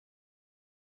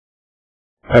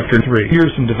After 3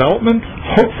 years in development,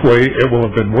 hopefully it will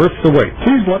have been worth the wait.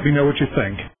 Please let me know what you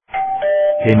think.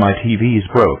 Hey, my TV's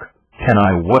broke. Can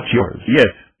I watch yours?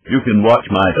 Yes, you can watch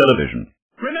my television.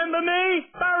 Remember me?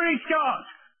 Barry Scott.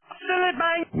 Still at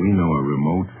Bank. We know a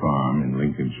remote farm in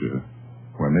Lincolnshire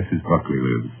where Mrs. Buckley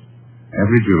lives.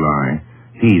 Every July,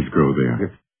 peas grow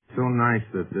there. It's so nice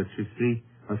that you see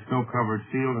a snow-covered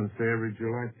field and say every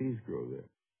July peas grow there.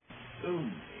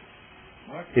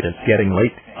 It is getting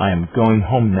late. I am going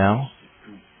home now.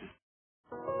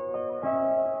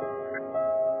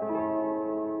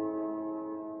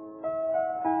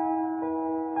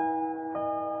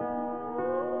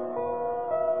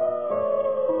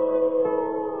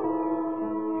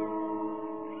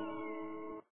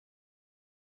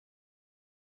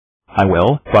 I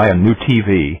will buy a new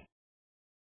TV.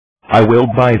 I will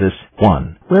buy this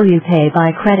one. Will you pay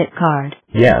by credit card?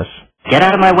 Yes. Get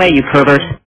out of my way, you pervert.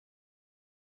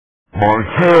 My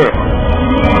hair!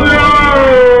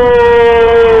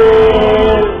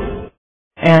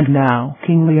 And now,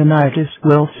 King Leonidas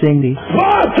will sing the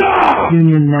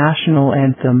Union National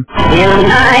Anthem.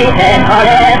 United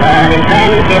forever in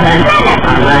friendship and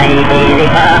a mighty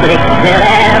republic will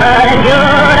ever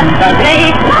endure. The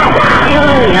great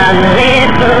Union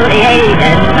lives through the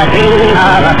ages, the dream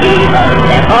of a people,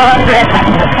 their fortress,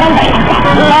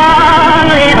 long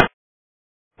live.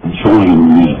 Join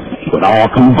me with our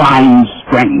combined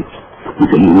strength. We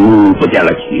can rule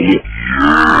fidelity.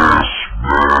 Yes,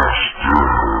 master.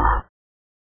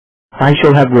 I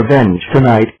shall have revenge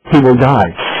tonight. He will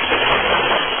die.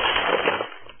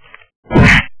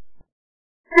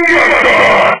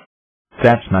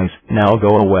 That's nice. Now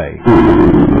go away.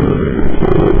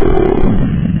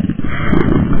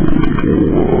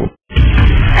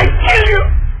 I kill you!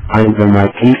 I'm the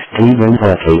mighty Stephen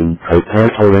Hurricane. Prepare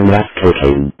for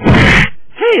investigation.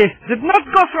 Hey, did not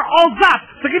go for all that.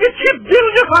 So give it cheap deal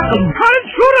just like a car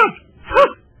insurance.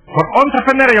 For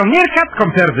entrepreneurial meerkat,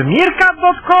 compare the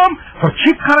meerkat.com. For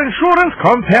cheap car insurance,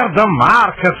 compare the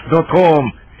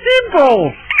markets.com.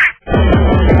 Simple!